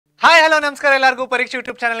Hi hello ನಮಸ್ಕಾರ ಎಲ್ಲರಿಗೂ ಪರೀಕ್ಷೆ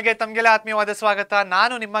ಯೂಟ್ಯೂಬ್ ಚಾನಲ್ಗೆ ತಮಗೆಲ್ಲ ಆತ್ಮೀಯವಾದ ಸ್ವಾಗತ.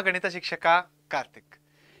 ನಾನು ನಿಮ್ಮ ಗಣಿತ ಶಿಕ್ಷಕ ಕಾರ್ತಿಕ್.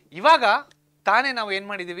 ಇವಾಗ ತಾನೇ ನಾವು ಏನು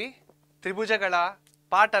ಮಾಡಿದ್ದೀವಿ, ತ್ರಿಭುಜಗಳ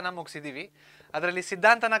ಪಾಠನ ಮುಗಿಸಿದ್ದೀವಿ. ಅದರಲ್ಲಿ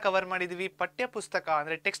ಸಿದ್ಧಾಂತನ ಕವರ್ ಮಾಡಿದ್ದೀವಿ, ಪಠ್ಯ ಪುಸ್ತಕ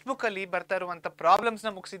ಅಂದರೆ ಟೆಕ್ಸ್ಟ್ ಬುಕ್ಕಲ್ಲಿ ಬರ್ತಾ ಇರುವಂಥ ಪ್ರಾಬ್ಲಮ್ಸ್ನ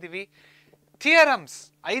ಮುಗಿಸಿದ್ದೀವಿ, ಥಿಯರಮ್ಸ್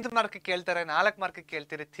 5 ಮಾರ್ಕ್ ಕೇಳ್ತಾರೆ, 4 ಮಾರ್ಕ್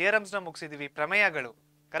ಕೇಳ್ತೀರಿ, ಥಿಯರಮ್ಸ್ನ ಮುಗಿಸಿದ್ದೀವಿ, ಪ್ರಮೇಯಗಳು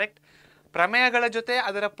ಕರೆಕ್ಟ್, ಪ್ರಮೇಯಗಳ ಜೊತೆ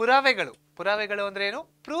ಅದರ ಪುರಾವೆಗಳು ಅಂದ್ರೆ ಏನು,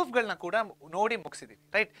 ಪ್ರೂಫ್ಗಳನ್ನ ಕೂಡ ನೋಡಿ ಮುಗಿಸಿದ್ದೀವಿ.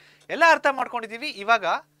 ರೈಟ್, ಎಲ್ಲ ಅರ್ಥ ಮಾಡ್ಕೊಂಡಿದ್ದೀವಿ. ಇವಾಗ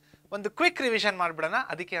ಒಂದು ಕ್ವಿಕ್ ರಿವಿಷನ್ ಮಾಡ್ಬಿಡೋಣ,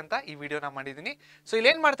 ಅದಕ್ಕೆ ಅಂತ ಈ ವಿಡಿಯೋನ ಮಾಡಿದ್ದೀನಿ. ಸೊ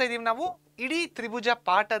ಇಲ್ಲೇನು ಮಾಡ್ತಾ ಇದ್ದೀವಿ, ನಾವು ಇಡೀ ತ್ರಿಭುಜ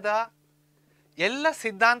ಪಾಠದ ಎಲ್ಲ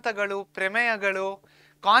ಸಿದ್ಧಾಂತಗಳು, ಪ್ರಮೇಯಗಳು,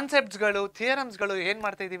 ಕಾನ್ಸೆಪ್ಟ್ಸ್ಗಳು, ಥಿಯರಮ್ಸ್ಗಳು ಏನು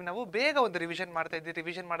ಮಾಡ್ತಾ ಇದ್ದೀವಿ, ನಾವು ಬೇಗ ಒಂದು ರಿವಿಷನ್ ಮಾಡ್ತಾ ಇದ್ದೀವಿ.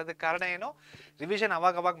 ರಿವಿಷನ್ ಮಾಡೋದಕ್ಕೆ ಕಾರಣ ಏನು, ರಿವಿಷನ್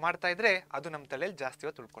ಅವಾಗ ಮಾಡ್ತಾ ಇದ್ರೆ ಅದು ನಮ್ಮ ತಲೆಯಲ್ಲಿ ಜಾಸ್ತಿ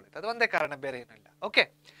ಹೊತ್ತು ಉಳ್ಕೊಳ್ಳುತ್ತೆ, ಅದು ಒಂದೇ ಕಾರಣ, ಬೇರೆ ಏನೂ ಇಲ್ಲ. ಓಕೆ,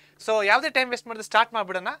 ಸೊ ಯಾವುದೇ ಟೈಮ್ ವೇಸ್ಟ್ ಮಾಡಿದ್ರೆ ಸ್ಟಾರ್ಟ್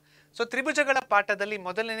ಮಾಡ್ಬಿಡೋಣ. ಸೊ ತ್ರಿಭುಜಗಳ ಪಾಠದಲ್ಲಿ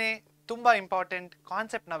ಮೊದಲನೇ ತುಂಬಾ ಇಂಪಾರ್ಟೆಂಟ್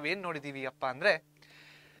ಕಾನ್ಸೆಪ್ಟ್ ನಾವು ಏನು ನೋಡಿದೀವಿ ಅಪ್ಪ ಅಂದ್ರೆ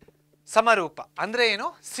ಸಮರೂಪ ಅಂದ್ರೆ ಏನು,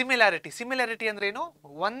 ಸಿಮಿಲಾರಿಟಿ ಅಂದ್ರೆ ಏನು,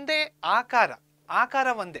 ಒಂದೇ ಆಕಾರ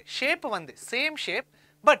ಒಂದೇ, ಶೇಪ್ ಒಂದೇ, same shape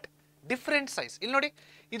but different size. ಇಲ್ಲಿ ನೋಡಿ,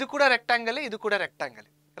 ಇದು ಕೂಡ ರೆಕ್ಟಾಂಗಲ್, ಇದು ಕೂಡ ರೆಕ್ಟಾಂಗಲ್,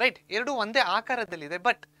 ರೈಟ್, ಎರಡು ಒಂದೇ ಆಕಾರದಲ್ಲಿದೆ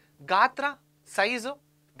ಬಟ್ ಗಾತ್ರ ಸೈಜು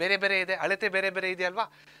ಬೇರೆ ಬೇರೆ ಇದೆ, ಅಳತೆ ಬೇರೆ ಬೇರೆ ಇದೆಯಲ್ವಾ.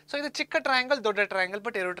 ಸೊ ಇದು ಚಿಕ್ಕ ಟ್ರಯಾಂಗಲ್, ದೊಡ್ಡ ಟ್ರಯಾಂಗಲ್,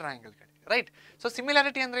 ಬಟ್ ಎರಡು ಟ್ರಯಾಂಗಲ್ಗಳು, ರೈಟ್. ಸೊ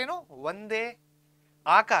ಸಿಮಿಲಾರಿಟಿ ಅಂದ್ರೆ ಏನು, ಒಂದೇ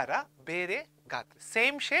ಆಕಾರ ಬೇರೆ ಗಾತ್ರ,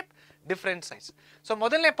 same shape different size. So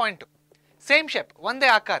ಮೊದಲನೇ ಪಾಯಿಂಟ್, ಸೇಮ್ ಶೇಪ್ ಒಂದೇ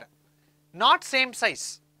ಆಕಾರ, ನಾಟ್ ಸೇಮ್ ಸೈಜ್,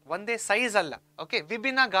 ಒಂದೇ ಸೈಜ್ ಅಲ್ಲ. ಓಕೆ,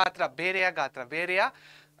 ವಿಭಿನ್ನ ಗಾತ್ರ, ಬೇರೆಯ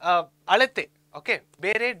ಅಳತೆ, ಓಕೆ,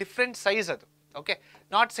 ಬೇರೆ ಡಿಫ್ರೆಂಟ್ ಸೈಜ್ ಅದು. Okay,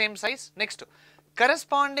 not same size. Next,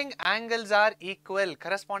 corresponding angles are equal.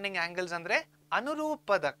 Corresponding angles ಅಂದ್ರೆ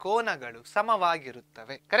ಅನುರೂಪದ ಕೋನಗಳು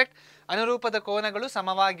ಸಮವಾಗಿರುತ್ತವೆ. ಕರೆಕ್ಟ್, ಅನುರೂಪದ ಕೋನಗಳು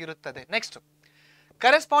ಸಮವಾಗಿರುತ್ತದೆ. Next,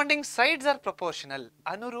 corresponding sides are proportional.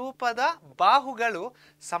 ಅನುರೂಪದ ಬಾಹುಗಳು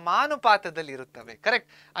ಸಮಾನುಪಾತದಲ್ಲಿ ಇರುತ್ತವೆ. ಕರೆಕ್ಟ್,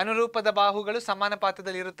 ಅನುರೂಪದ ಬಾಹುಗಳು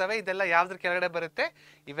ಸಮಾನುಪಾತದಲ್ಲಿ ಇರುತ್ತವೆ. ಇದೆಲ್ಲ ಯಾವ್ದ್ರ ಕೆಳಗಡೆ ಬರುತ್ತೆ,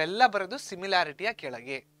 ಇವೆಲ್ಲ ಬರೋದು ಸಿಮಿಲಾರಿಟಿಯ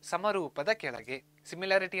ಕೆಳಗೆ, ಸಮರೂಪದ ಕೆಳಗೆ.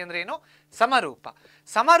 ಸಿಮಿಲಾರಿಟಿ ಅಂದ್ರೆ ಏನು,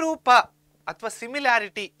 ಸಮರೂಪ ಅಥವಾ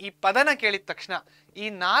ಸಿಮಿಲಾರಿಟಿ ಈ ಪದನ ಕೇಳಿದ ತಕ್ಷಣ ಈ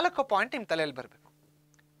 4 ಪಾಯಿಂಟ್ ನಿಮ್ ತಲೆಯಲ್ಲಿ ಬರಬೇಕು.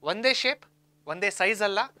 ಒಂದೇ ಶೇಪ್, ಒಂದೇ ಸೈಜ್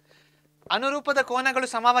ಅಲ್ಲ, ಅನುರೂಪದ ಕೋನಗಳು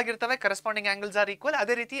ಸಮವಾಗಿರ್ತವೆ, ಕರೆಸ್ಪಾಂಡಿಂಗ್ ಆಂಗಲ್ಸ್ ಆರ್ ಈಕ್ವಲ್.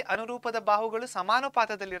 ಅದೇ ರೀತಿ ಅನುರೂಪದ ಬಾಹುಗಳು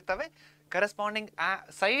ಸಮಾನುಪಾತದಲ್ಲಿರ್ತವೆ, corresponding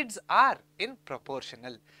sides are in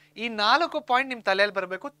proportional. ಈ 4 ಪಾಯಿಂಟ್ ನಿಮ್ ತಲೆಯಲ್ಲಿ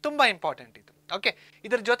ಬರಬೇಕು, ತುಂಬಾ ಇಂಪಾರ್ಟೆಂಟ್ ಇದು. ಓಕೆ,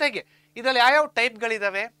 ಇದರ ಜೊತೆಗೆ ಇದರಲ್ಲಿ ಯಾವ್ಯಾವ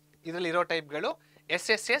ಟೈಪ್ಗಳಿದಾವೆ, ಇದರಲ್ಲಿ ಇರೋ ಟೈಪ್ಗಳು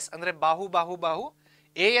SSS ಅಂದ್ರೆ ಬಾಹು,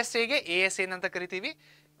 ASAಗೆ ASA ಅಂತ ಕರಿತೀವಿ,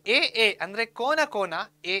 AA ಅಂದ್ರೆ ಕೋನ,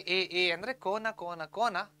 AAA ಅಂದ್ರೆ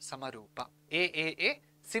ಕೋನ ಸಮರೂಪ, AAA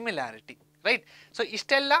ಸಿಮಿಲಾರಿಟಿ. ರೈಟ್, ಸೊ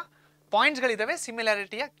ಇಷ್ಟೆಲ್ಲ ಪಾಯಿಂಟ್ಸ್ಗಳಿದಾವೆ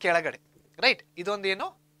ಸಿಮಿಲಾರಿಟಿಯ ಕೆಳಗಡೆ. ರೈಟ್, ಇದೊಂದು ಏನು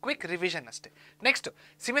ಕ್ವಿಕ್ ರಿವಿಷನ್ ಅಷ್ಟೇ. ನೆಕ್ಸ್ಟ್,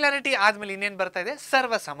 ಸಿಮಿಲಾರಿಟಿ ಆದ್ಮೇಲೆ ಇನ್ನೇನು ಬರ್ತಾ ಇದೆ,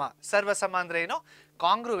 ಸರ್ವಸಮ ಅಂದ್ರೆ ಏನು,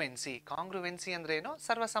 ಕಾಂಗ್ರುವೆನ್ಸಿ ಅಂದ್ರೆ ಏನು,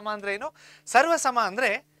 ಸರ್ವಸಮ ಅಂದ್ರೆ ಏನು. ಸರ್ವಸಮ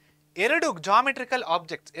ಅಂದ್ರೆ ಎರಡು ಜಾಮೆಟ್ರಿಕಲ್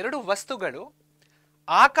ಆಬ್ಜೆಕ್ಟ್ಸ್, ಎರಡು ವಸ್ತುಗಳು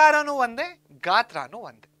ಆಕಾರನೂ ಒಂದೇ, ಗಾತ್ರನೂ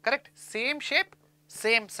ಒಂದೇ. Correct, same shape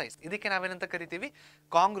same size, ಇದಕ್ಕೆ ನಾವೇನಂತ ಕರಿತೀವಿ,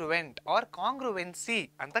 ಕಾಂಗ್ರುವೆಂಟ್ ಆರ್ ಕಾಂಗ್ರುವೆನ್ಸಿ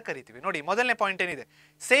ಅಂತ ಕರಿತೀವಿ. ನೋಡಿ, ಮೊದಲನೇ ಪಾಯಿಂಟ್ ಏನಿದೆ,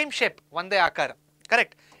 ಸೇಮ್ ಶೇಪ್ ಒಂದೇ ಆಕಾರ.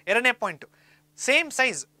 ಕರೆಕ್ಟ್, ಎರಡನೇ ಪಾಯಿಂಟ್ ಸೇಮ್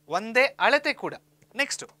ಸೈಜ್ ಒಂದೇ ಅಳತೆ ಕೂಡ.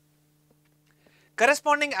 Next,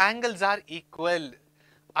 corresponding angles are equal.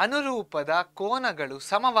 ಅನುರೂಪದ ಕೋನಗಳು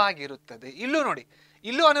ಸಮವಾಗಿರುತ್ತದೆ. ಇಲ್ಲೂ ನೋಡಿ,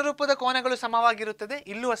 ಇಲ್ಲೂ ಅನುರೂಪದ ಕೋನಗಳು ಸಮವಾಗಿರುತ್ತದೆ,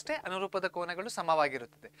 ಇಲ್ಲೂ ಅಷ್ಟೇ ಅನುರೂಪದ ಕೋನಗಳು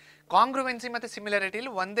ಸಮವಾಗಿರುತ್ತದೆ. ಕಾಂಗ್ರುವೆನ್ಸಿ ಮತ್ತೆ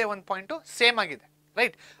ಸಿಮಿಲಾರಿಟಿಯಲ್ಲಿ ಒಂದೇ ಒಂದು ಪಾಯಿಂಟು ಸೇಮ್ ಆಗಿದೆ.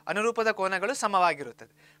 ರೈಟ್, ಅನುರೂಪದ ಕೋನಗಳು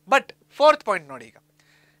ಸಮವಾಗಿರುತ್ತದೆ. ಬಟ್ 4th ಪಾಯಿಂಟ್ ನೋಡಿ, ಈಗ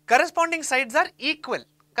corresponding sides are equal.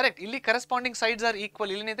 Correct, ಇಲ್ಲಿ ಕರೆಸ್ಪಾಂಡಿಂಗ್ ಸೈಡ್ಸ್ ಆರ್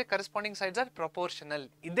ಈಕ್ವಲ್, ಇಲ್ಲಿದೆ ಕರೆಸ್ಪಾಂಡಿಂಗ್ ಸೈಡ್ಸ್ ಆರ್ ಪ್ರಪೋರ್ಷನಲ್.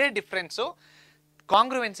 ಇದೇ ಡಿಫ್ರೆನ್ಸು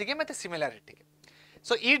ಕಾಂಗ್ರುವೆನ್ಸಿಗೆ ಮತ್ತೆ ಸಿಮಿಲಾರಿಟಿಗೆ.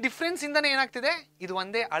 ಸೊ ಈ ಡಿಫ್ರೆನ್ಸ್ ಇಂದನೇ ಏನಾಗ್ತಿದೆ, ಇದು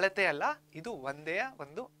ಒಂದೇ ಅಳತೆ ಅಲ್ಲ, ಇದು ಒಂದೇ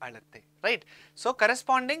ಒಂದು ಅಳತೆ. Right, so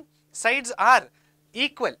corresponding sides are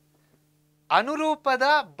equal, ಅನುರೂಪದ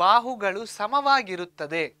ಬಾಹುಗಳು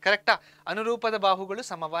ಸಮವಾಗಿರುತ್ತದೆ. ಕರೆಕ್ಟಾ, ಅನುರೂಪದ ಬಾಹುಗಳು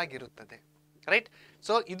ಸಮವಾಗಿರುತ್ತದೆ. ರೈಟ್,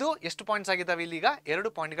 ಸೊ ಇದು ಎಷ್ಟು ಪಾಯಿಂಟ್ಸ್ ಆಗಿದ್ದಾವೆ, ಇಲ್ಲಿಗ 2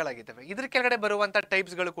 ಪಾಯಿಂಟ್ಗಳಾಗಿದ್ದಾವೆ. ಇದ್ರ ಕೆಳಗಡೆ ಬರುವಂತ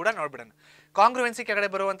ಟೈಪ್ಸ್ಗಳು ಕೂಡ ನೋಡ್ಬಿಡೋಣ. ಕಾಂಗ್ರುವೆನ್ಸಿ ಕೆಳಗಡೆ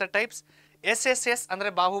ಬರುವಂತ ಟೈಪ್ಸ್, SSS ಅಂದ್ರೆ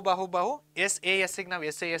ಬಾಹು, SAS ಗೆ ನಾವು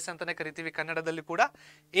SAS ಅಂತಾನೆ ಕರಿತೀವಿ ಕನ್ನಡದಲ್ಲಿ ಕೂಡ,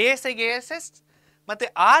 ASಗೆ ASS ಮತ್ತೆ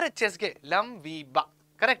RHSಗೆ ಲಂಬ.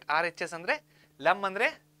 ಕರೆಕ್ಟ್, RHS ಅಂದ್ರೆ ಅಂದ್ರೆ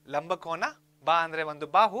ಲಂಬಕೋನ, ಬಾ ಅಂದ್ರೆ ಒಂದು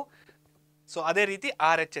ಬಾಹು. ಸೊ ಅದೇ ರೀತಿ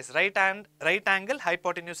RHS ರೈಟ್ ಆಂಗಲ್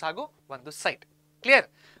ಹೈಪೋಟೆನ್ಯೂಸ್ ಹಾಗೂ ಒಂದು ಸೈಡ್. ಕ್ಲಿಯರ್?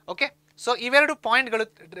 ಓಕೆ, ಸೊ ಇವೆರಡು ಪಾಯಿಂಟ್ಗಳು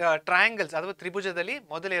ಟ್ರಯಾಂಗಲ್ಸ್ ಅಥವಾ ತ್ರಿಭುಜದಲ್ಲಿ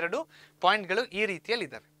ಮೊದಲ 2 ಪಾಯಿಂಟ್ಗಳು ಈ ರೀತಿಯಲ್ಲಿ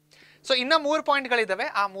ಇದ್ದಾವೆ. ಸೊ ಇನ್ನ 3 ಪಾಯಿಂಟ್ಗಳಿದ್ದಾವೆ,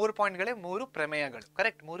 ಆ 3 ಪಾಯಿಂಟ್ಗಳೇ 3 ಪ್ರಮೇಯಗಳು.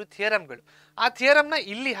 ಕರೆಕ್ಟ್, 3 ಥಿಯರಮ್ಗಳು. ಆ ಥಿಯರಮ್ನ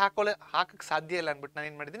ಇಲ್ಲಿ ಹಾಕಕ್ಕೆ ಸಾಧ್ಯ ಇಲ್ಲ ಅಂದ್ಬಿಟ್ಟು ನಾನು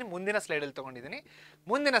ಏನು ಮಾಡಿದ್ದೀನಿ, ಮುಂದಿನ ಸ್ಲೈಡಲ್ಲಿ ತೊಗೊಂಡಿದ್ದೀನಿ.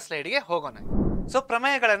 ಮುಂದಿನ ಸ್ಲೈಡ್ಗೆ ಹೋಗೋಣ. ಸೊ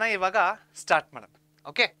ಪ್ರಮೇಯಗಳನ್ನ ಇವಾಗ ಸ್ಟಾರ್ಟ್ ಮಾಡೋಣ.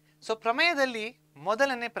 ಓಕೆ, ಸೊ ಪ್ರಮೇಯದಲ್ಲಿ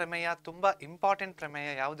ಮೊದಲನೇ ಪ್ರಮೇಯ ತುಂಬಾ ಇಂಪಾರ್ಟೆಂಟ್ ಪ್ರಮೇಯ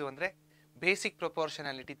ಯಾವುದು ಅಂದ್ರೆ ಬೇಸಿಕ್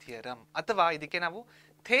ಪ್ರೊಪೋರ್ಷನಾಲಿಟಿ ಥಿಯರಮ್, ಅಥವಾ ಇದಕ್ಕೆ ನಾವು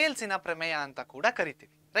ಥೇಲ್ಸಿನ ಪ್ರಮೇಯ ಅಂತ ಕೂಡ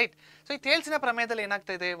ಕರಿತೀವಿ. ರೈಟ್. ಸೊ ಈ ಥೇಲ್ಸಿನ ಪ್ರಮೇಯದಲ್ಲಿ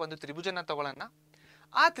ಏನಾಗ್ತಾ ಇದೆ, ಒಂದು ತ್ರಿಭುಜನ ತಗೊಳ್ಳೋಣ,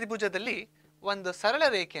 ಆ ತ್ರಿಭುಜದಲ್ಲಿ ಒಂದು ಸರಳ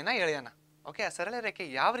ರೇಖೆನ ಎಳೆಯೋಣ. ಓಕೆ, ಆ ಸರಳ ರೇಖೆ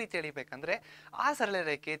ಯಾವ ರೀತಿ ಎಳಿಬೇಕಂದ್ರೆ, ಆ ಸರಳ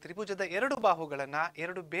ರೇಖೆ ತ್ರಿಭುಜದ ಎರಡು ಬಾಹುಗಳನ್ನ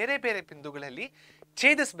ಎರಡು ಬೇರೆ ಬೇರೆ ಬಿಂದುಗಳಲ್ಲಿ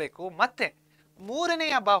ಛೇದಿಸಬೇಕು, ಮತ್ತೆ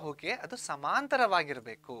ಮೂರನೆಯ ಬಾಹುಗೆ ಅದು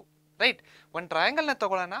ಸಮಾಂತರವಾಗಿರಬೇಕು. ರೈಟ್. ಒಂದು ಟ್ರಯಾಂಗಲ್ ನ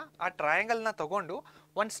ತಗೊಳ್ಳೋಣ, ಆ ಟ್ರಯಾಂಗಲ್ ನ ತಗೊಂಡು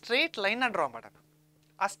ಒಂದು ಸ್ಟ್ರೇಟ್ ಲೈನ್ ನ ಡ್ರಾ ಮಾಡೋಣ.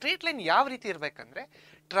 ಆ ಸ್ಟ್ರೇಟ್ ಲೈನ್ ಯಾವ ರೀತಿ ಇರಬೇಕಂದ್ರೆ,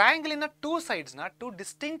 ಟ್ರಯಾಂಗಲಿನ ಟೂ ಸೈಡ್ಸ್ನ ಟೂ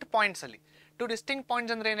ಡಿಸ್ಟಿಂಕ್ಟ್ ಪಾಯಿಂಟ್ಸ್ ಅಲ್ಲಿ, ಟೂ ಡಿಸ್ಟಿಂಕ್ಟ್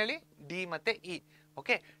ಪಾಯಿಂಟ್ಸ್ ಅಂದ್ರೆ ಏನ್ ಹೇಳಿ, ಡಿ ಮತ್ತೆ E.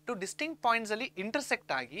 Okay, two distinct points ಅಲ್ಲಿ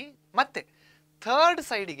ಇಂಟರ್ಸೆಕ್ಟ್ ಆಗಿ ಮತ್ತೆ ಥರ್ಡ್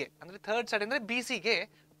ಸೈಡಿಗೆ ಅಂದ್ರೆ ಥರ್ಡ್ ಸೈಡ್ ಅಂದ್ರೆ ಬಿ ಸಿಗೆ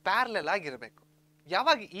ಪ್ಯಾರಲಲ್ ಆಗಿರಬೇಕು.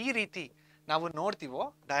 ಯಾವಾಗ ಈ ರೀತಿ ನಾವು ನೋಡ್ತೀವೋ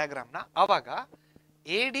ಡಯಾಗ್ರಾಮ್ನ, ಅವಾಗ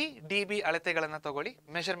ಎ ಡಿ ಡಿ ಬಿ ಅಳತೆಗಳನ್ನ ತಗೊಳ್ಳಿ,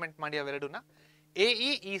 ಮೆಷರ್ಮೆಂಟ್ ಮಾಡಿ ಅವೆರಡನ್ನ. ಎ ಇ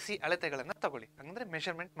ಇ ಸಿ ಅಳತೆಗಳನ್ನ ತಗೊಳ್ಳಿ, ಅಂದ್ರೆ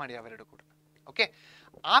ಮೆಷರ್ಮೆಂಟ್ ಮಾಡಿ ಅವೆರಡು ಕೂಡ. ಓಕೆ,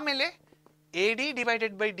 ಆಮೇಲೆ A D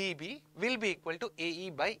divided by D B will be equal to A E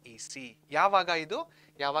by E C.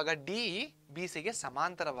 ಯಾವಾಗ ಡಿ ಇ ಬಿ ಸಿಗೆ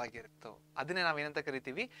ಸಮಾಂತರವಾಗಿರುತ್ತೋ ಅದನ್ನೇ ನಾವೇನಂತ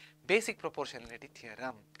ಕರಿತೀವಿ, ಬೇಸಿಕ್ ಪ್ರೊಪೋರ್ಷನಾಲಿಟಿ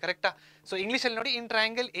ಥಿಯರಮ್. ಕರೆಕ್ಟಾ? ಸೊ ಇಂಗ್ಲಿಷ್ ಅಲ್ಲಿ ನೋಡಿ, in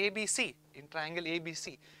triangle A B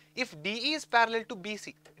C if D E is parallel to B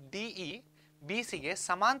C, D E B ಸಿಗೆ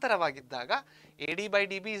ಸಮಾಂತರವಾಗಿದ್ದಾಗ A D by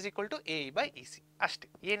D B is equal to A E by E C. ಅಷ್ಟೇ.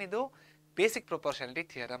 ಏನಿದು? Basic proportionality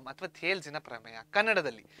theorem ಅಥವಾ ಥೇಲ್ಸಿನ ಪ್ರಮೇಯ.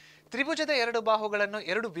 ಕನ್ನಡದಲ್ಲಿ, ತ್ರಿಭುಜದ ಎರಡು ಬಾಹುಗಳನ್ನು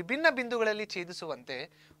ಎರಡು ವಿಭಿನ್ನ ಬಿಂದುಗಳಲ್ಲಿ ಛೇದಿಸುವಂತೆ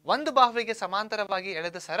ಒಂದು ಬಾಹುವಿಗೆ ಸಮಾಂತರವಾಗಿ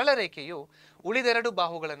ಎಳೆದ ಸರಳ ರೇಖೆಯು ಉಳಿದೆರಡು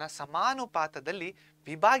ಬಾಹುಗಳನ್ನು ಸಮಾನುಪಾತದಲ್ಲಿ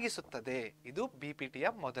ವಿಭಾಗಿಸುತ್ತದೆ. ಇದು ಬಿಪಿಟಿಯ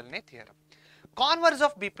ಮೊದಲನೇ ಥಿಯರಮ್. ಕಾನ್ವರ್ಸ್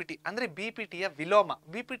ಆಫ್ ಬಿಪಿಟಿ ಅಂದ್ರೆ ಬಿಪಿಟಿಯ ವಿಲೋಮ.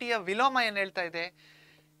 ಬಿಪಿಟಿಯ ವಿಲೋಮ ಏನ್ ಹೇಳ್ತಾ ಇದೆ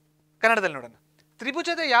ಕನ್ನಡದಲ್ಲಿ ನೋಡೋಣ.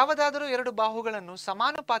 ತ್ರಿಭುಜದ ಯಾವುದಾದರೂ ಎರಡು ಬಾಹುಗಳನ್ನು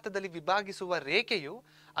ಸಮಾನುಪಾತದಲ್ಲಿ ವಿಭಾಗಿಸುವ ರೇಖೆಯು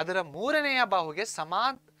ಅದರ ಮೂರನೆಯ ಬಾಹುಗೆ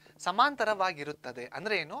ಸಮಾಂತರವಾಗಿರುತ್ತದೆ.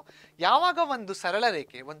 ಅಂದ್ರೆ ಏನು? ಯಾವಾಗ ಒಂದು ಸರಳ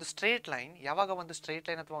ರೇಖೆ, ಒಂದು ಸ್ಟ್ರೇಟ್ ಲೈನ್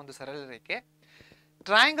ಅಥವಾ ಒಂದು ಸರಳ ರೇಖೆ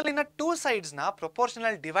ಟ್ರಯಾಂಗಲಿನ ಟೂ ಸೈಡ್ಸ್ ನ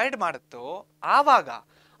ಪ್ರೊಪೋರ್ಷನಲ್ ಡಿವೈಡ್ ಮಾಡುತ್ತೋ, ಆವಾಗ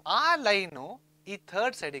ಆ ಲೈನು ಈ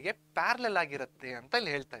ಥರ್ಡ್ ಸೈಡಿಗೆ ಪ್ಯಾರಲಲ್ ಆಗಿರುತ್ತೆ ಅಂತ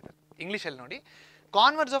ಇಲ್ಲಿ ಹೇಳ್ತಾ ಇದ್ದಾರೆ. ಇಂಗ್ಲಿಷ್ ಅಲ್ಲಿ ನೋಡಿ,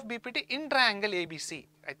 converse of BPT in triangle A B C.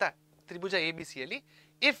 ಆಯ್ತಾ? ತ್ರಿಭುಜ ಎ ಬಿ ಸಿ ಅಲ್ಲಿ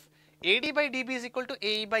if A D by D B is equal to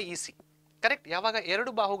A E by E C. Correct. ಯಾವಾಗ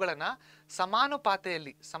ಎರಡು ಬಾಹುಗಳನ್ನ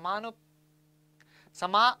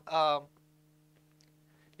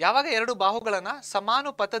ಯಾವಾಗ ಎರಡು ಬಾಹುಗಳನ್ನ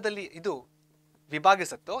ಸಮಾನುಪಾತದಲ್ಲಿ ಇದು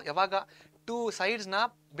ವಿಭಾಗಿಸುತ್ತೋ, ಯಾವಾಗ ಟೂ ಸೈಡ್ಸ್ ನ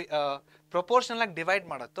ಪ್ರೊಪೋರ್ಷನಲ್ ಆಗಿ ಡಿವೈಡ್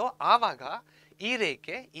ಮಾಡುತ್ತೋ, ಆವಾಗ ಈ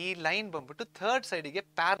ರೇಖೆ, ಈ ಲೈನ್ ಬಂದ್ಬಿಟ್ಟು ಥರ್ಡ್ ಸೈಡಿಗೆ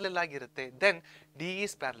ಪ್ಯಾರಲಲ್ ಆಗಿರುತ್ತೆ. Then D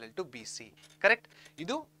is parallel to B C. Correct.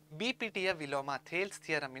 ಇದು ಬಿಪಿಟಿಯ ವಿಲೋಮ, ಥೇಲ್ಸ್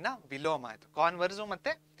ಥಿಯರಮಿನ ವಿಲೋಮ. ಇದು ಕಾನ್ವರ್ಸ್,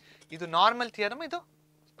 ಮತ್ತೆ ಇದು ನಾರ್ಮಲ್ ಥಿಯರಮ್, ಇದು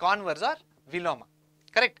ಕಾನ್ವರ್ಸ್ ಆರ್ ವಿಲೋಮ.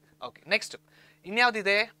 ಕರೆಕ್ಟ್. ಓಕೆ, ನೆಕ್ಸ್ಟ್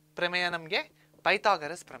ಇನ್ಯಾವುದಿದೆ ಪ್ರಮೇಯ? ನಮಗೆ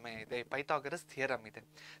ಪೈಥಾಗರಸ್ ಪ್ರಮೇಯ ಇದೆ, ಪೈಥಾಗರಸ್ ಥಿಯರಮ್ ಇದೆ.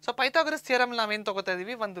 ಸೊ ಪೈಥಾಗರಸ್ ಥಿಯರಮ್ ನಾವೇನ್ ತಗೋತಾ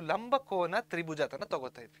ಇದೀವಿ, ಒಂದು ಲಂಬಕೋನ ತ್ರಿಭುಜತನ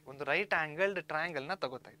ತಗೋತಾ ಇದ್ವಿ, ಒಂದು ರೈಟ್ ಆಂಗಲ್ಡ್ ಟ್ರಯಾಂಗಲ್ ನ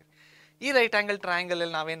ತಗೋತಾ ಇದ್ವಿ. ಈ ರೈಟ್ ಆಂಗಲ್ ಟ್ರಯಾಂಗಲ್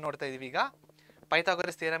ಅಲ್ಲಿ ನಾವೇನ್ ನೋಡ್ತಾ ಇದೀವಿ ಈಗ,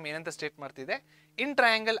 ಪೈಥಾಗರಸ್ ಥಿಯರಮ್ ಏನಂತ ಸ್ಟೇಟ್ ಮಾಡ್ತಿದೆ, in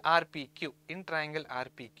triangle R P Q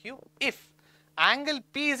if angle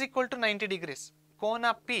P is equal to 90 degrees, ಕೋನ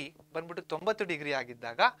ಪಿ ಬಂದ್ಬಿಟ್ಟು 90 ಡಿಗ್ರಿ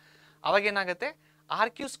ಆಗಿದ್ದಾಗ ಅವಾಗ ಏನಾಗುತ್ತೆ,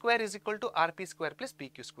 R Q square is equal to R P square plus P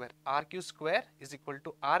Q square. R Q square is equal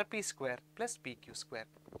to R P square plus P Q square.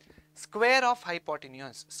 Square of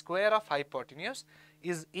hypotenuse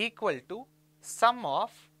is equal to some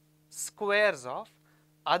of squares of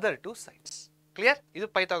other two sides. Clear? ಇದು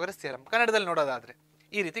Pythagoras theorem. ಕನ್ನಡದಲ್ಲಿ ನೋಡೋದಾದ್ರೆ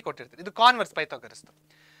ಈ ರೀತಿ ಕೊಟ್ಟಿರ್ತಾರೆ. ಇದು converse Pythagoras.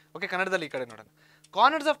 Okay, ಕನ್ನಡದಲ್ಲಿ ಈ ಕಡೆ ನೋಡೋಣ.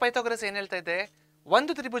 ಕಾನ್ವರ್ಸ್ ಆಫ್ ಪೈಥಾಗರಸ್ ಏನ್ ಹೇಳ್ತಾ ಇದೆ,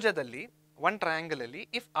 ಒಂದು ತ್ರಿಭುಜದಲ್ಲಿ, ಒಂದು ಟ್ರಯಾಂಗಲ್ ಅಲ್ಲಿ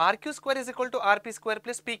if R Q square is equal to R P square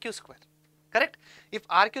plus P Q square. Correct. If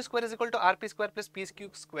R Q square is equal to R P square plus P Q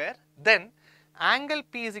square, then angle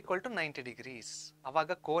P is equal to 90 degrees.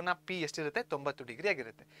 ಅವಾಗ ಕೋನ P ಎಷ್ಟಿರುತ್ತೆ, 90 degree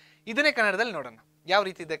ಆಗಿರುತ್ತೆ. ಇದನ್ನೇ ಕನ್ನಡದಲ್ಲಿ ನೋಡೋಣ ಯಾವ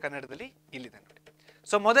ರೀತಿ ಇದೆ ಕನ್ನಡದಲ್ಲಿ, ಇಲ್ಲಿದೆ ನೋಡಿ.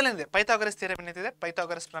 ಸೊ ಮೊದಲನೇದೇ ಪೈಥಾಗರಸ್ ಥಿಯರಮ್ ಏನಿದೆ,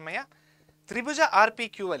 ಪೈಥಾಗರಸ್ ಪ್ರಮೇಯ. ತ್ರಿಭುಜ ಆರ್ ಪಿ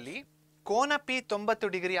ಕ್ಯೂ ಅಲ್ಲಿ ಕೋನ ಪಿ 90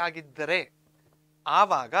 ಡಿಗ್ರಿ ಆಗಿದ್ದರೆ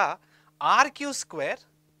ಆವಾಗ R Q square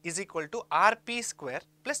is equal to R P square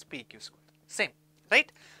plus P Q square. Same.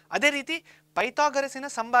 Right. ಅದೇ ರೀತಿ ಪೈಥಾಗರಸಿನ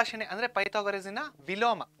ಸಂಭಾಷಣೆ ಅಂದ್ರೆ ಪೈಥಾಗರಸಿನ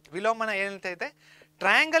ವಿಲೋಮನ ಏನ್ ಹೇಳ್ತಾ ಇದೆ,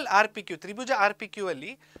 ಟ್ರಯಾಂಗಲ್ ಆರ್ ಪಿ ಕ್ಯೂ, ತ್ರಿಭುಜ ಆರ್ ಪಿ ಕ್ಯೂ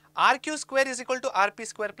ಅಲ್ಲಿ R Q square is equal to R P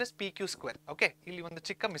square plus P Q square. Okay, ಇಲ್ಲಿ ಒಂದು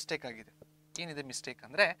ಚಿಕ್ಕ ಮಿಸ್ಟೇಕ್ ಆಗಿದೆ. ಏನಿದೆ ಮಿಸ್ಟೇಕ್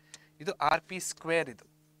ಅಂದ್ರೆ, ಇದು ಆರ್ ಪಿ ಸ್ಕ್ವೇರ್, ಇದು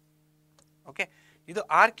ಓಕೆ, ಇದು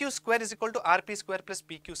R Q square is equal to R P square plus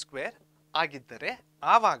P Q square ಆಗಿದ್ದರೆ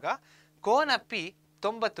ಆವಾಗ ಕೋನ ಪಿ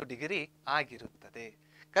 90 ಡಿಗ್ರಿ ಆಗಿರುತ್ತದೆ.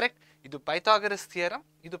 ಕರೆಕ್ಟ್. ಇದು ಪೈಥಾಗರಸ್ ಥಿಯರಮ್,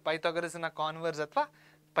 ಇದು ಪೈಥಾಗರಸ್ನ ಕಾನ್ವರ್ಸ್ ಅಥವಾ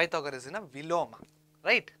ಪೈಥಾಗರಸ್ನ ವಿಲೋಮ.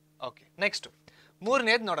 ರೈಟ್. ಓಕೆ, ನೆಕ್ಸ್ಟ್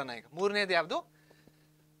ಮೂರನೇದು ನೋಡೋಣ. ಈಗ ಮೂರನೇದು ಯಾವುದು,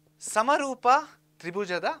 ಸಮರೂಪ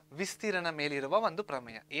ತ್ರಿಭುಜದ ವಿಸ್ತೀರ್ಣ ಮೇಲಿರುವ ಒಂದು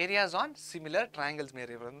ಪ್ರಮೇಯ, ಏರಿಯಾಸ್ ಆನ್ ಸಿಮಿಲರ್ ಟ್ರಯಾಂಗಲ್ಸ್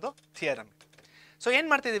ಮೇಲಿರುವ ಒಂದು ಥಿಯರಮ್. ಸೊ ಏನ್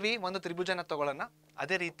ಮಾಡ್ತಿದೀವಿ, ಒಂದು ತ್ರಿಭುಜನ ತಗೊಳ್ಳೋಣ,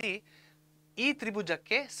 ಅದೇ ರೀತಿ ಈ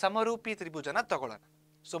ತ್ರಿಭುಜಕ್ಕೆ ಸಮರೂಪಿ ತ್ರಿಭುಜನ ತಗೊಳ್ಳೋಣ.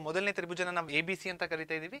 ಸೊ ಮೊದಲನೇ ತ್ರಿಭುಜನ ನಾವು ABC ಅಂತ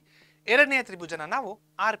ಕರಿತಾ ಇದ್ದೀವಿ, ಎರಡನೇ ತ್ರಿಭುಜನ ನಾವು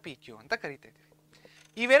RPQ ಅಂತ ಕರಿತಾ ಇದ್ದೀವಿ.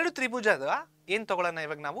 ಇವೆರಡು ತ್ರಿಭುಜದ ಏನ್ ತಗೊಳ್ಳೋಣ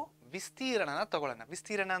ಇವಾಗ ನಾವು ವಿಸ್ತೀರ್ಣನ ತಗೊಳ್ಳೋಣ.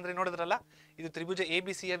 ವಿಸ್ತೀರ್ಣ ಅಂದ್ರೆ ನೋಡಿದ್ರಲ್ಲ, ಇದು ತ್ರಿಭುಜ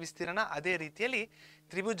ABCಯ ವಿಸ್ತೀರ್ಣ, ಅದೇ ರೀತಿಯಲ್ಲಿ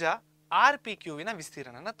ತ್ರಿಭುಜ RPQವಿನ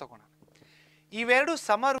ವಿಸ್ತೀರ್ಣನ ತಗೊಳ್ಳೋಣ. ಇವೆರಡು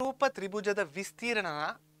ಸಮರೂಪ ತ್ರಿಭುಜದ ವಿಸ್ತೀರ್ಣನ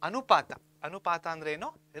ಅನುಪಾತ, ಅನುಪಾತ ಅಂದ್ರೆ ಏನು,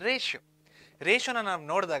 ರೇಷಿಯೋ. ರೇಷಿಯೋನ ನಾವು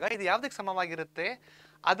ನೋಡಿದಾಗ ಇದು ಯಾವ್ದಕ್ಕೆ ಸಮವಾಗಿರುತ್ತೆ,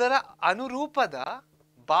 ಅದರ ಅನುರೂಪದ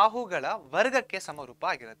ಬಾಹುಗಳ ವರ್ಗಕ್ಕೆ ಸಮರೂಪ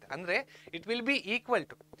ಆಗಿರುತ್ತೆ. ಅಂದ್ರೆ it will be equal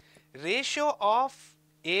to ratio of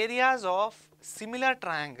areas of similar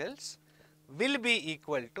triangles will be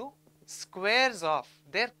equal to squares of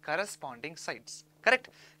their corresponding sides. Correct.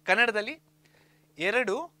 ಕನ್ನಡದಲ್ಲಿ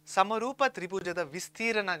ಎರಡು ಸಮರೂಪ ತ್ರಿಭುಜದ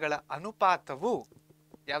ವಿಸ್ತೀರ್ಣಗಳ ಅನುಪಾತವು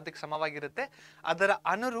ಯಾವ್ದಕ್ಕೆ ಸಮವಾಗಿರುತ್ತೆ, ಅದರ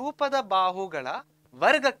ಅನುರೂಪದ ಬಾಹುಗಳ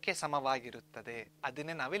ವರ್ಗಕ್ಕೆ ಸಮವಾಗಿರುತ್ತದೆ.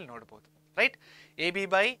 ಅದನ್ನೇ ನಾವಿಲ್ಲಿ ನೋಡ್ಬೋದು. ರೈಟ್. AB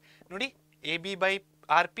ಬೈ ನೋಡಿ, AB by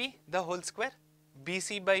RP the whole square,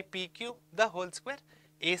 BC by PQ the whole square,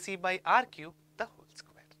 AC by RQ the whole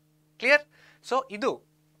square. Clear. So ಇದು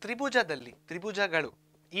ತ್ರಿಭುಜದಲ್ಲಿ, ತ್ರಿಭುಜಗಳು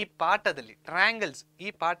ಈ ಪಾಠದಲ್ಲಿ, ಟ್ರಯಾಂಗಲ್ಸ್ ಈ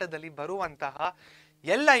ಪಾಠದಲ್ಲಿ ಬರುವಂತಹ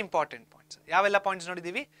ಎಲ್ಲ ಇಂಪಾರ್ಟೆಂಟ್ ಪಾಯಿಂಟ್ಸ್. ಯಾವೆಲ್ಲ ಪಾಯಿಂಟ್ಸ್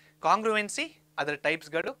ನೋಡಿದೀವಿ, ಕಾಂಗ್ರುವೆನ್ಸಿ ಅದರ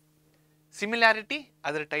ಟೈಪ್ಸ್ಗಳು, ಸಿಮಿಲಾರಿಟಿ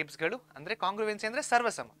ಅದರ ಟೈಪ್ಸ್ಗಳು, ಅಂದ್ರೆ ಕಾಂಗ್ರುವೆನ್ಸಿ ಅಂದ್ರೆ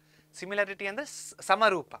ಸರ್ವಸಮ, ಸಿಮಿಲಾರಿಟಿ ಅಂದ್ರೆ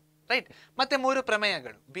ಸಮರೂಪ, ರೈಟ್. ಮತ್ತೆ ಮೂರು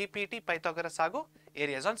ಪ್ರಮೇಯಗಳು, BPT, ಪೈಥಾಗರಸ್ ಹಾಗೂ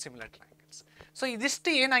areas on similar triangles. So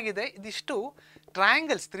ಇದಿಷ್ಟು ಏನಾಗಿದೆ, ಇದಿಷ್ಟು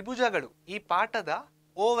ಟ್ರಯಾಂಗಲ್ಸ್ ತ್ರಿಭುಜಗಳು ಈ ಪಾಠದ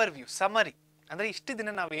ಓವರ್ ವ್ಯೂ, ಸಮರಿ. ಅಂದ್ರೆ ಇಷ್ಟು ದಿನ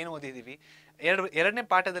ನಾವು ಏನು ಓದಿದೀವಿ, ಎರಡನೇ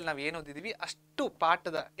ಪಾಠದಲ್ಲಿ ನಾವು ಏನು ಓದಿದೀವಿ ಅಷ್ಟು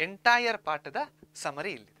ಪಾಠದ ಎಂಟೈರ್ ಪಾಠದ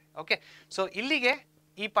ಸಮರಿ ಇಲ್ಲಿದೆ. ಓಕೆ. ಸೊ ಇಲ್ಲಿಗೆ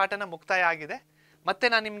ಈ ಪಾಠನ ಮುಕ್ತಾಯ ಆಗಿದೆ. ಮತ್ತೆ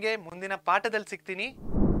ನಾನು ನಿಮಗೆ ಮುಂದಿನ ಪಾಠದಲ್ಲಿ ಸಿಗ್ತೀನಿ.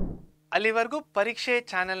 ಅಲ್ಲಿವರೆಗೂ ಪರೀಕ್ಷೆ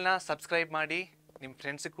ಚಾನೆಲ್ನ ಸಬ್ಸ್ಕ್ರೈಬ್ ಮಾಡಿ, ನಿಮ್ಮ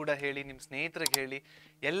ಫ್ರೆಂಡ್ಸಿಗೆ ಕೂಡ ಹೇಳಿ, ನಿಮ್ಮ ಸ್ನೇಹಿತರಿಗೆ ಹೇಳಿ.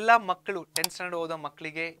 ಎಲ್ಲ ಮಕ್ಕಳು 10th ಸ್ಟ್ಯಾಂಡರ್ಡ್ ಓದೋ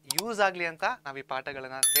ಮಕ್ಕಳಿಗೆ ಯೂಸ್ ಆಗಲಿ ಅಂತ ನಾವು ಈ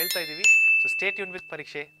ಪಾಠಗಳನ್ನು ಹೇಳ್ತಾ ಇದ್ದೀವಿ. ಸೊ ಸ್ಟೇ ಟ್ಯೂನ್ ವಿತ್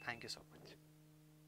ಪರೀಕ್ಷೆ. Thank you so much.